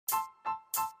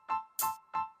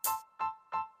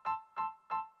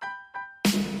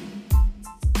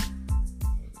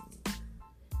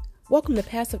Welcome to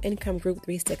Passive Income Group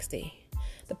 360,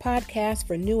 the podcast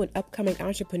for new and upcoming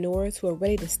entrepreneurs who are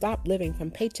ready to stop living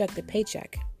from paycheck to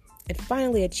paycheck and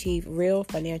finally achieve real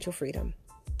financial freedom.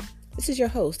 This is your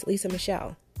host, Lisa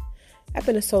Michelle. I've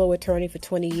been a solo attorney for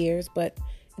 20 years, but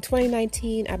in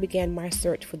 2019, I began my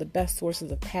search for the best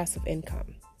sources of passive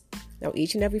income. Now,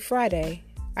 each and every Friday,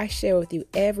 I share with you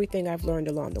everything I've learned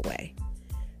along the way.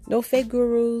 No fake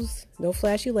gurus, no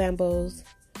flashy Lambos,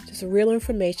 just real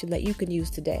information that you can use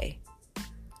today.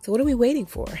 So what are we waiting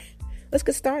for? Let's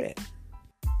get started.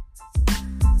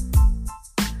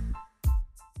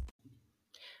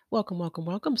 Welcome.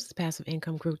 This is Passive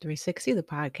Income Group 360, the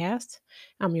podcast.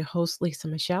 I'm your host, Lisa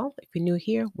Michelle. If you're new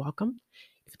here, welcome.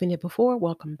 If you've been here before,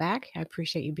 welcome back. I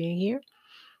appreciate you being here.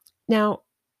 Now,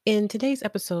 in today's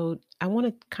episode, I want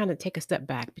to kind of take a step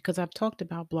back because I've talked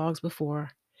about blogs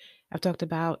before. I've talked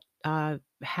about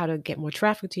how to get more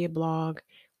traffic to your blog,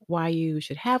 why you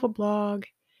should have a blog,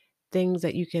 things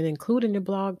that you can include in your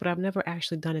blog, but I've never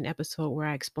actually done an episode where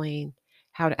I explain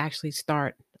how to actually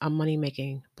start a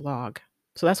money-making blog.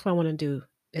 So that's what I want to do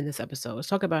in this episode. Let's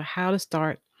talk about how to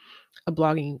start a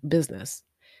blogging business.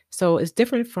 So it's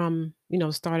different from,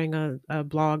 starting a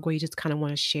blog where you just kind of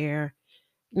want to share,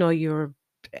 your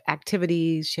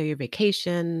activities, share your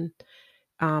vacation,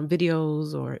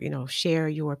 videos, or, share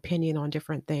your opinion on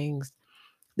different things.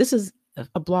 This is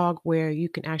a blog where you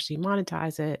can actually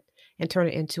monetize it and turn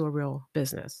it into a real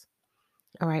business.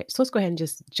 All right, so let's go ahead and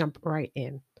just jump right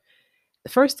in. The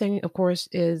first thing, of course,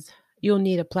 is you'll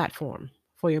need a platform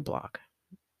for your blog,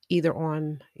 either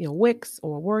on Wix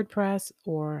or WordPress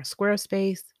or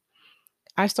Squarespace.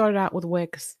 I started out with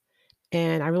Wix,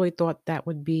 and I really thought that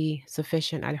would be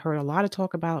sufficient. I'd heard a lot of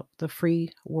talk about the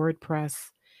free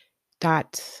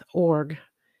WordPress.org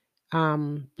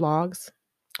blogs,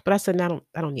 but I said, no,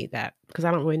 I don't need that because I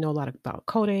don't really know a lot about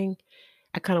coding.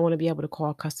 I kind of want to be able to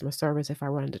call customer service if I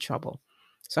run into trouble.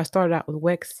 So I started out with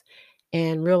Wix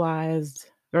and realized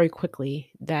very quickly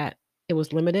that it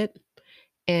was limited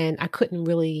and I couldn't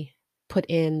really put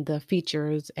in the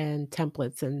features and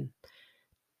templates and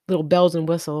little bells and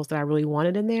whistles that I really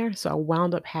wanted in there. So I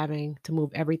wound up having to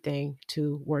move everything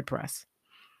to WordPress.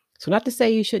 So not to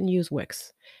say you shouldn't use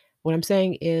Wix. What I'm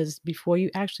saying is before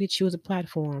you actually choose a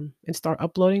platform and start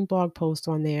uploading blog posts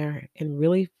on there and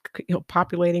really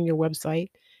populating your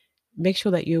website, make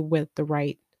sure that you're with the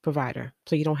right provider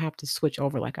so you don't have to switch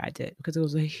over like I did because it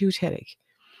was a huge headache.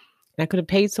 And I could have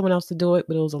paid someone else to do it,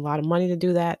 but it was a lot of money to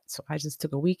do that. So I just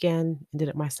took a weekend and did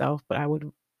it myself, but I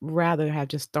would rather have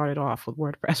just started off with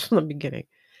WordPress from the beginning.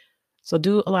 So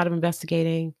do a lot of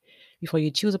investigating before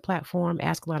you choose a platform,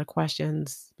 ask a lot of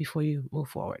questions before you move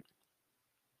forward.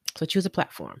 So choose a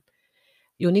platform.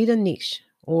 You'll need a niche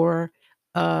or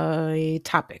a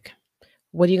topic.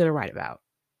 What are you going to write about?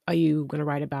 Are you going to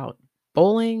write about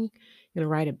bowling? You're going to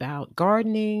write about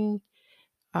gardening?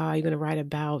 You're going to write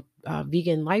about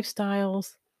vegan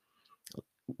lifestyles?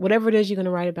 Whatever it is you're going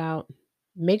to write about,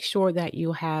 make sure that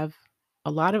you have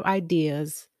a lot of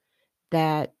ideas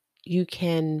that you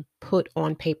can put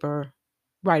on paper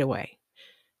right away.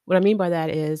 What I mean by that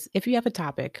is if you have a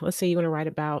topic, let's say you're going to write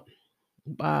about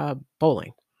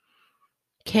bowling.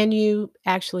 Can you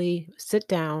actually sit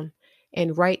down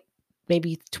and write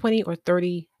maybe 20 or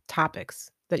 30 topics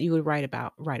that you would write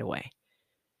about right away?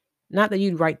 Not that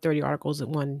you'd write 30 articles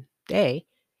in one day,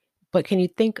 but can you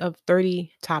think of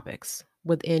 30 topics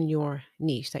within your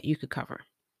niche that you could cover?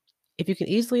 If you can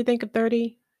easily think of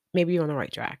 30, maybe you're on the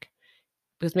right track.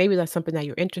 Because maybe that's something that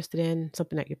you're interested in,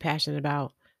 something that you're passionate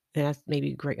about, then that's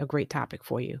maybe a great topic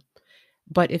for you.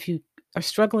 But if you are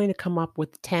struggling to come up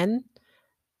with 10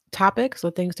 topics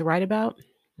or things to write about,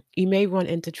 you may run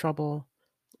into trouble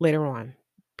later on.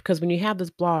 Because when you have this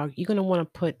blog, you're going to want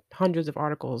to put hundreds of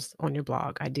articles on your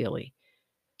blog, ideally.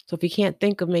 So if you can't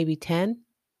think of maybe 10,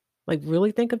 like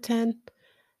really think of 10,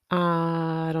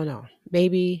 I don't know.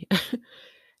 Maybe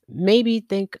maybe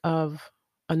think of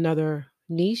another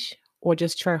niche or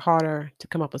just try harder to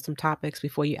come up with some topics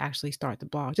before you actually start the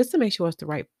blog, just to make sure it's the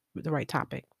right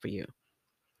topic for you.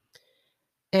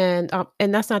 And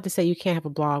that's not to say you can't have a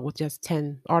blog with just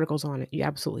 10 articles on it. You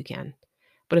absolutely can.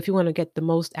 But if you want to get the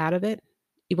most out of it,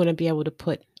 you want to be able to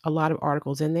put a lot of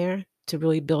articles in there to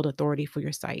really build authority for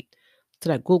your site so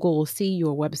that Google will see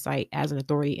your website as an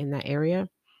authority in that area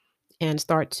and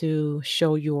start to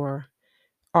show your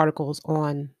articles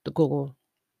on the Google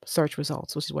search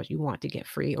results, which is what you want to get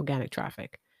free organic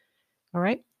traffic. All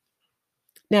right.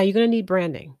 Now you're going to need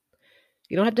branding.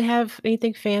 You don't have to have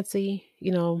anything fancy.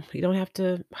 You don't have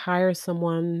to hire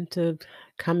someone to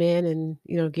come in and,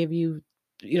 give you,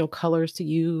 colors to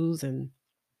use and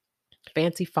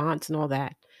fancy fonts and all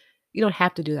that. You don't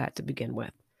have to do that to begin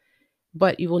with.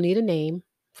 But you will need a name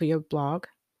for your blog.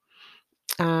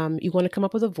 You want to come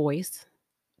up with a voice.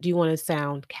 Do you want to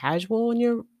sound casual in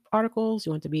your articles?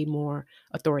 You want to be more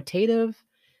authoritative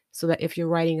so that if you're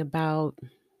writing about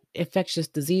infectious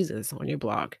diseases on your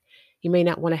blog, you may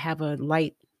not want to have a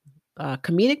light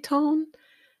comedic tone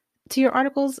to your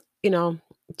articles.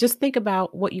 Just think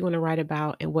about what you want to write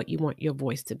about and what you want your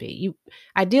voice to be. You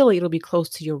ideally it'll be close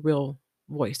to your real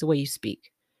voice, the way you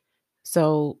speak.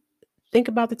 So think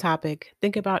about the topic,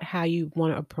 think about how you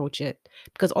want to approach it,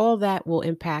 because all that will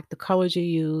impact the colors you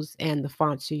use and the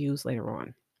fonts you use later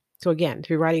on. So again, if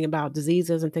you're writing about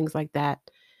diseases and things like that,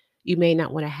 you may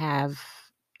not want to have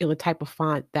the type of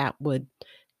font that would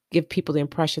give people the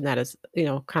impression that it's,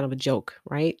 kind of a joke,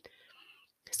 right?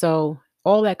 So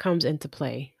all that comes into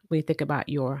play when you think about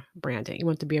your branding. You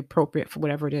want it to be appropriate for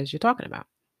whatever it is you're talking about.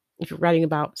 If you're writing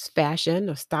about fashion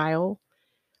or style,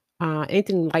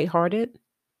 anything lighthearted,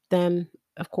 then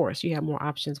of course you have more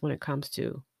options when it comes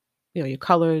to, your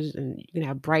colors, and you can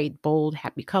have bright, bold,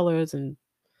 happy colors and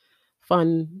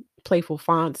fun, playful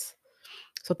fonts.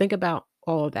 So think about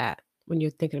all of that when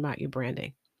you're thinking about your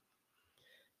branding.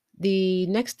 The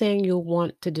next thing you'll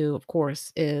want to do, of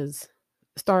course, is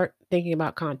start thinking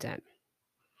about content.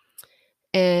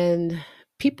 And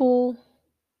people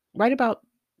write about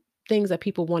things that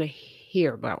people want to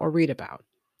hear about or read about.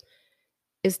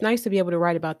 It's nice to be able to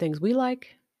write about things we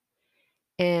like,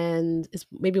 and it's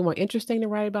maybe more interesting to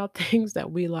write about things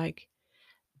that we like.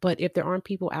 But if there aren't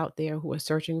people out there who are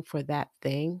searching for that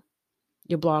thing,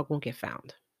 your blog won't get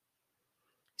found.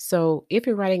 So if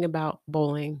you're writing about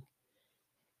bowling,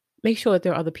 make sure that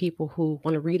there are other people who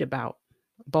want to read about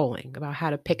bowling, about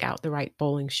how to pick out the right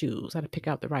bowling shoes, how to pick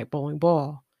out the right bowling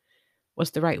ball,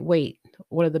 what's the right weight,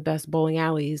 what are the best bowling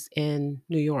alleys in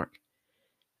New York,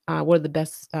 what are the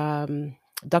best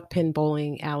duck pin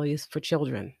bowling alleys for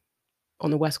children on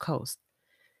the West Coast.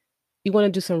 You want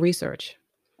to do some research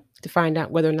to find out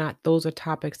whether or not those are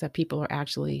topics that people are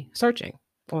actually searching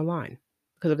online.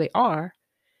 Because if they are,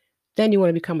 then you want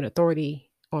to become an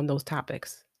authority on those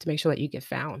topics to make sure that you get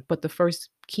found. But the first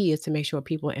key is to make sure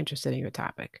people are interested in your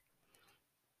topic.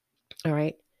 All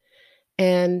right.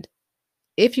 And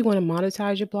if you want to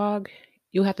monetize your blog,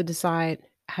 you'll have to decide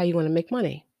how you want to make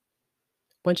money.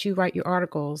 Once you write your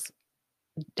articles,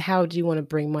 how do you want to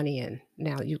bring money in?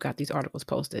 Now that you've got these articles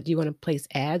posted, do you want to place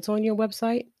ads on your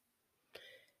website?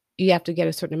 You have to get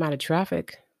a certain amount of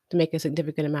traffic to make a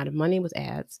significant amount of money with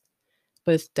ads,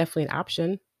 but it's definitely an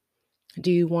option. Do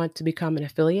you want to become an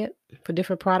affiliate for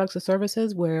different products or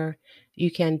services where you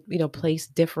can, place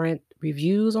different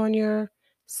reviews on your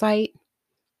site,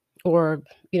 or,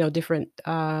 different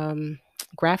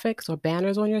graphics or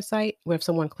banners on your site where if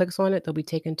someone clicks on it, they'll be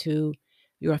taken to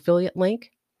your affiliate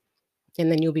link,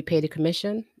 and then you'll be paid a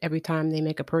commission every time they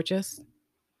make a purchase?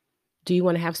 Do you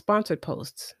want to have sponsored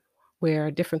posts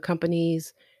where different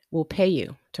companies will pay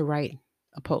you to write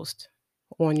a post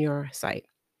on your site?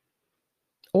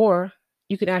 Or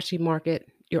you can actually market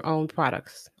your own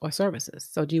products or services.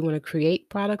 So, do you want to create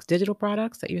products, digital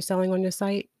products that you're selling on your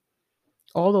site?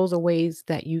 All those are ways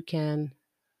that you can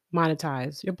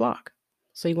monetize your blog.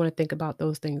 So, you want to think about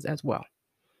those things as well.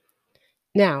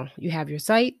 Now, you have your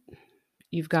site,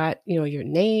 you've got, your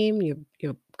name,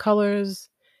 your colors,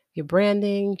 your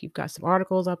branding, you've got some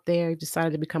articles up there, you've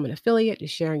decided to become an affiliate, you're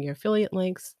sharing your affiliate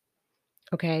links.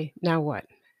 Okay, now what?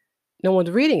 No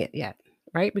one's reading it yet,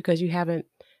 right? Because you haven't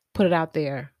put it out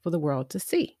there for the world to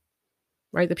see,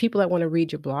 right? The people that want to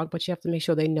read your blog, but you have to make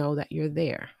sure they know that you're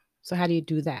there. So how do you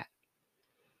do that?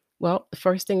 Well, the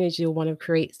first thing is you'll want to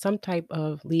create some type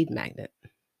of lead magnet. It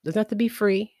doesn't have to be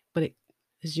free, but it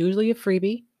is usually a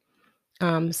freebie,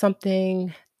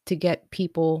 something to get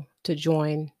people to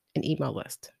join an email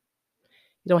list.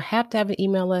 You don't have to have an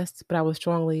email list, but I would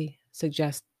strongly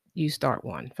suggest you start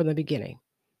one from the beginning.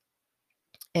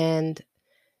 And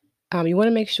you want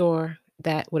to make sure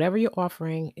that whatever you're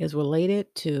offering is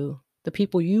related to the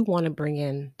people you want to bring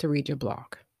in to read your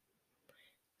blog.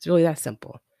 It's really that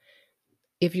simple.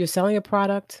 If you're selling a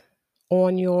product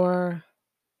on your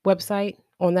website,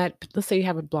 on that, let's say you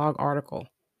have a blog article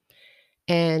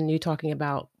and you're talking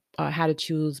about how to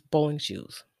choose bowling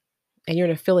shoes, and you're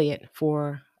an affiliate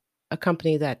for a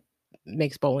company that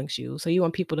makes bowling shoes. So you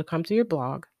want people to come to your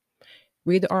blog,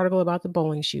 read the article about the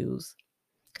bowling shoes,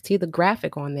 see the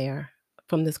graphic on there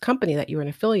from this company that you're an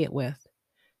affiliate with,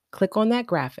 click on that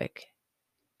graphic,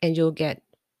 and you'll get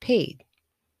paid.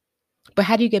 But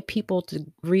how do you get people to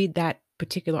read that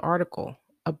particular article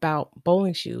about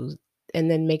bowling shoes and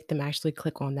then make them actually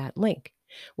click on that link?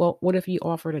 Well, what if you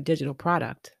offered a digital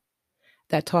product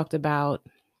that talked about,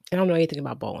 I don't know anything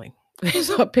about bowling.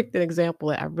 So I picked an example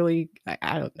that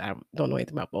I don't know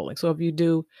anything about bowling. So if you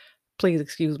do, please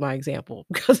excuse my example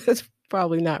because it's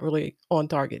probably not really on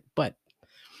target. But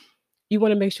you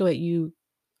want to make sure that you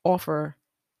offer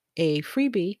a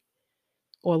freebie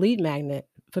or lead magnet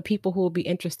for people who will be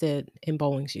interested in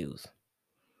bowling shoes.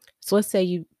 So let's say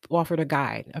you offered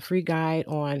a free guide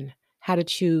on how to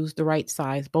choose the right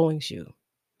size bowling shoe.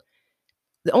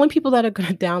 The only people that are going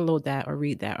to download that or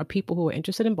read that are people who are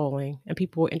interested in bowling and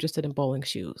people who are interested in bowling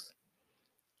shoes.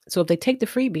 So if they take the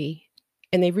freebie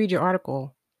and they read your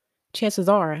article, chances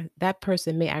are that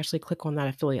person may actually click on that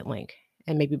affiliate link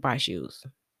and maybe buy shoes.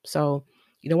 So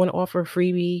you don't want to offer a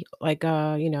freebie like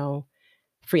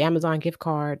free Amazon gift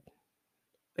card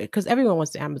because everyone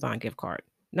wants the Amazon gift card.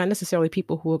 Not necessarily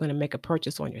people who are going to make a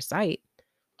purchase on your site,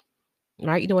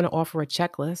 right? You don't want to offer a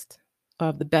checklist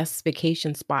of the best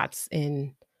vacation spots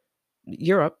in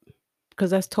Europe because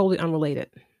that's totally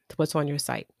unrelated to what's on your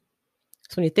site.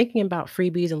 So when you're thinking about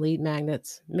freebies and lead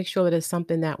magnets, make sure that it's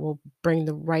something that will bring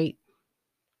the right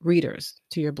readers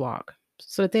to your blog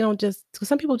so that they don't just, because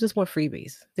some people just want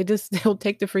freebies. They'll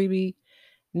take the freebie,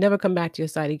 never come back to your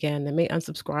site again. They may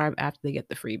unsubscribe after they get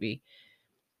the freebie.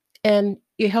 And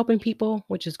you're helping people,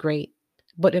 which is great.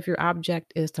 But if your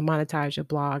object is to monetize your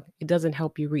blog, it doesn't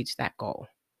help you reach that goal.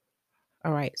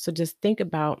 All right. So just think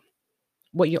about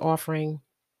what you're offering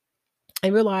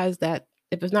and realize that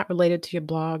if it's not related to your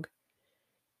blog,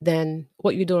 then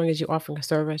what you're doing is you're offering a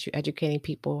service, you're educating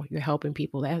people, you're helping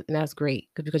people. And that's great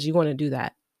because you want to do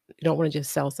that. You don't want to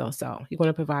just sell, sell, sell. You want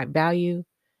to provide value.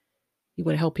 You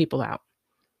want to help people out.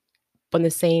 But in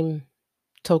the same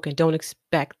token, don't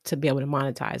expect to be able to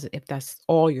monetize it if that's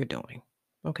all you're doing.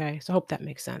 Okay. So I hope that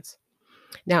makes sense.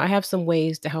 Now I have some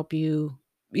ways to help you,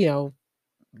 you know,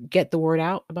 get the word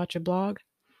out about your blog.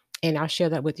 And I'll share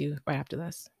that with you right after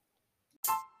this.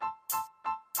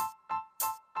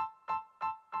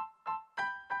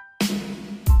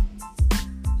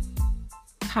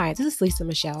 Hi, this is Lisa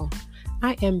Michelle.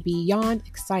 I am beyond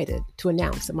excited to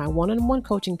announce that my one-on-one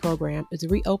coaching program is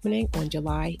reopening on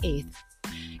July 8th.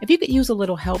 If you could use a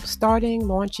little help starting,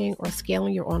 launching, or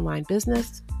scaling your online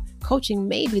business, coaching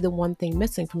may be the one thing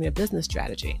missing from your business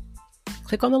strategy.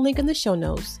 Click on the link in the show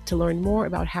notes to learn more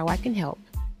about how I can help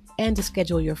and to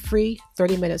schedule your free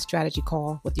 30-minute strategy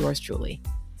call with yours truly.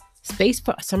 Space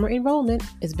for summer enrollment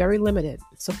is very limited,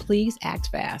 so please act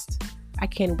fast. I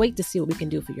can't wait to see what we can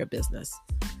do for your business.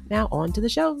 Now on to the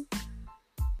show.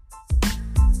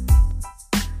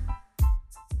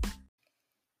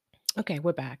 Okay,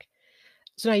 we're back.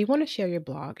 So now you want to share your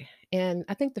blog. And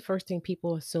I think the first thing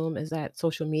people assume is that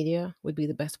social media would be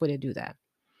the best way to do that.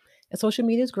 And social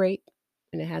media is great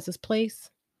and it has its place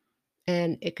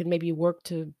and it could maybe work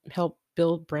to help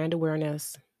build brand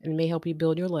awareness and may help you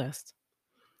build your list.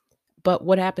 But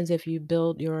what happens if you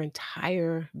build your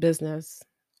entire business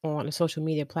on a social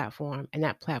media platform and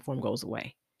that platform goes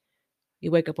away?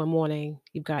 You wake up one morning,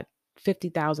 you've got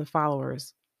 50,000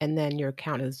 followers, and then your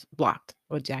account is blocked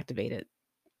or deactivated.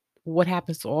 What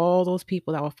happens to all those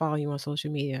people that will follow you on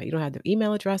social media? You don't have their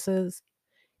email addresses,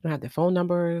 you don't have their phone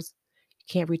numbers, you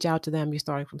can't reach out to them, you're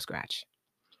starting from scratch.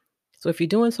 So if you're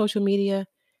doing social media,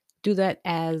 do that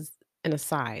as an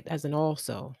aside, as an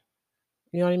also.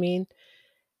 You know what I mean?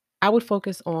 I would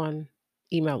focus on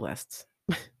email lists.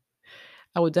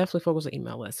 I would definitely focus on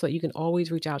email lists so you can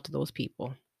always reach out to those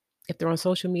people. If they're on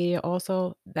social media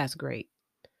also, that's great.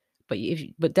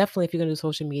 But definitely if you're gonna do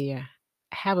social media,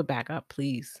 have a backup,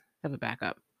 please. Have a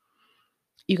backup.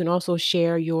 You can also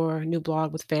share your new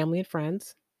blog with family and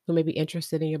friends who may be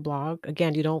interested in your blog.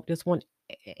 Again, you don't just want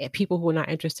people who are not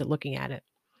interested looking at it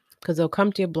because they'll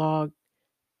come to your blog,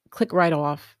 click right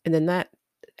off, and then that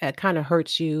kind of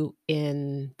hurts you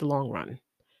in the long run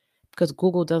because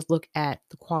Google does look at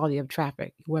the quality of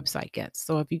traffic your website gets.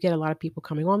 So if you get a lot of people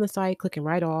coming on the site, clicking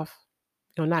right off,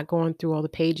 not going through all the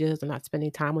pages and not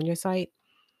spending time on your site,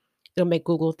 it'll make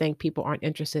Google think people aren't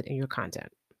interested in your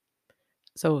content.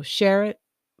 So share it,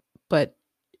 but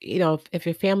if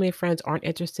your family and friends aren't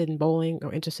interested in bowling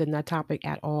or interested in that topic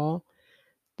at all,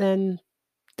 then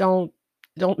don't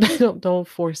don't don't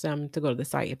force them to go to the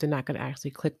site if they're not going to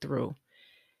actually click through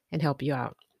and help you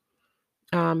out.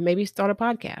 Maybe start a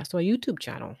podcast or a YouTube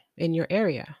channel in your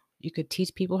area. You could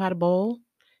teach people how to bowl,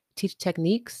 teach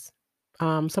techniques.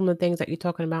 Some of the things that you're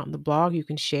talking about in the blog, you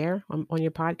can share on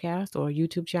your podcast or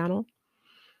YouTube channel,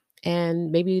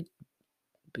 and maybe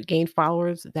gain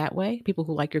followers that way. People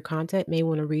who like your content may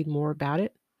want to read more about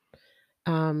it.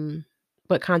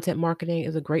 But content marketing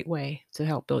is a great way to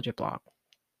help build your blog.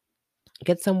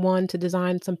 Get someone to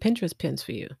design some Pinterest pins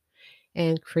for you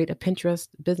and create a Pinterest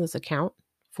business account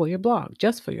for your blog,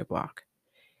 just for your blog,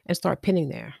 and start pinning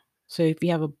there. So if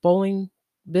you have a bowling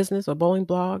business or bowling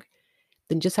blog,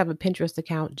 then just have a Pinterest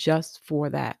account just for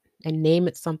that and name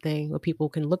it something where people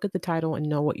can look at the title and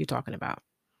know what you're talking about.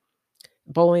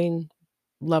 Bowling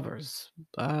lovers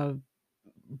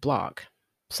blog,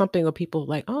 something where people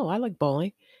like, oh, I like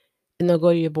bowling. And they'll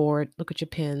go to your board, look at your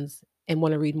pins, and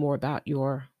want to read more about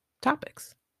your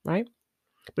topics, right?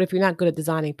 But if you're not good at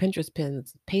designing Pinterest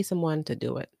pins, pay someone to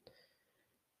do it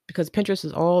because Pinterest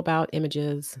is all about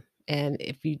images. And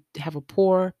if you have a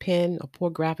poor pin or poor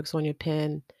graphics on your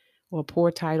pin or a poor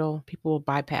title, people will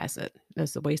bypass it.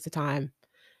 It's a waste of time.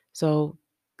 So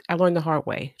I learned the hard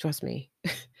way. Trust me.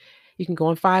 You can go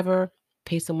on Fiverr,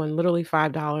 pay someone literally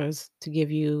 $5 to give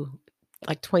you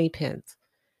like 20 pins.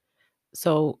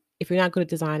 So if you're not good at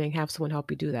designing, have someone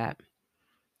help you do that.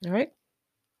 All right.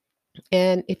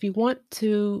 And if you want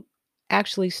to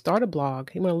actually start a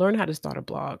blog, you want to learn how to start a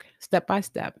blog step by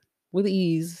step with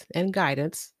ease and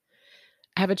guidance,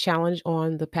 I have a challenge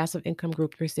on the Passive Income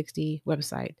Group 360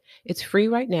 website. It's free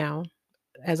right now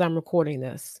as I'm recording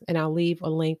this, and I'll leave a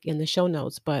link in the show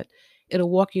notes, but it'll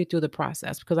walk you through the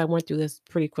process because I went through this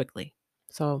pretty quickly.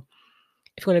 So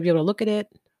if you want to be able to look at it,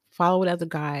 follow it as a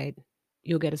guide,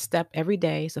 you'll get a step every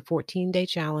day. It's a 14-day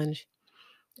challenge.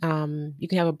 You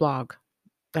can have a blog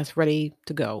that's ready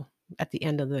to go at the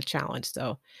end of the challenge.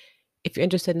 So if you're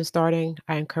interested in starting,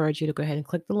 I encourage you to go ahead and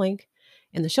click the link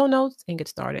in the show notes and get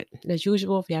started. And as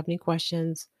usual, if you have any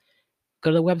questions,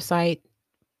 go to the website,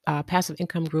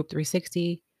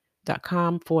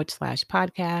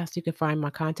 passiveincomeGroup360.com/podcast. You can find my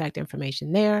contact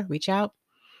information there. Reach out.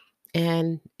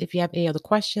 And if you have any other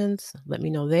questions, let me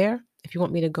know there. If you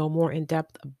want me to go more in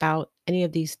depth about any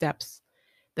of these steps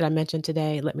that I mentioned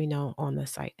today, let me know on the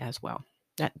site as well.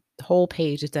 That whole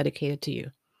page is dedicated to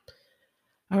you.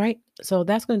 All right. So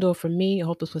that's going to do it for me. I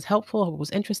hope this was helpful. I hope it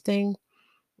was interesting.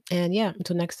 And yeah,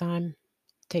 until next time,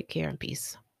 take care and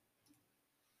peace.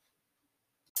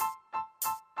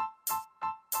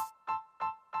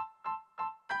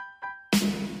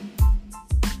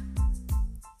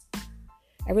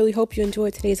 I really hope you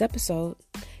enjoyed today's episode.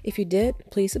 If you did,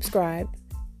 please subscribe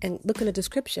and look in the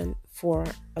description for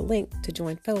a link to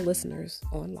join fellow listeners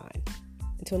online.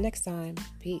 Until next time,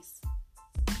 peace.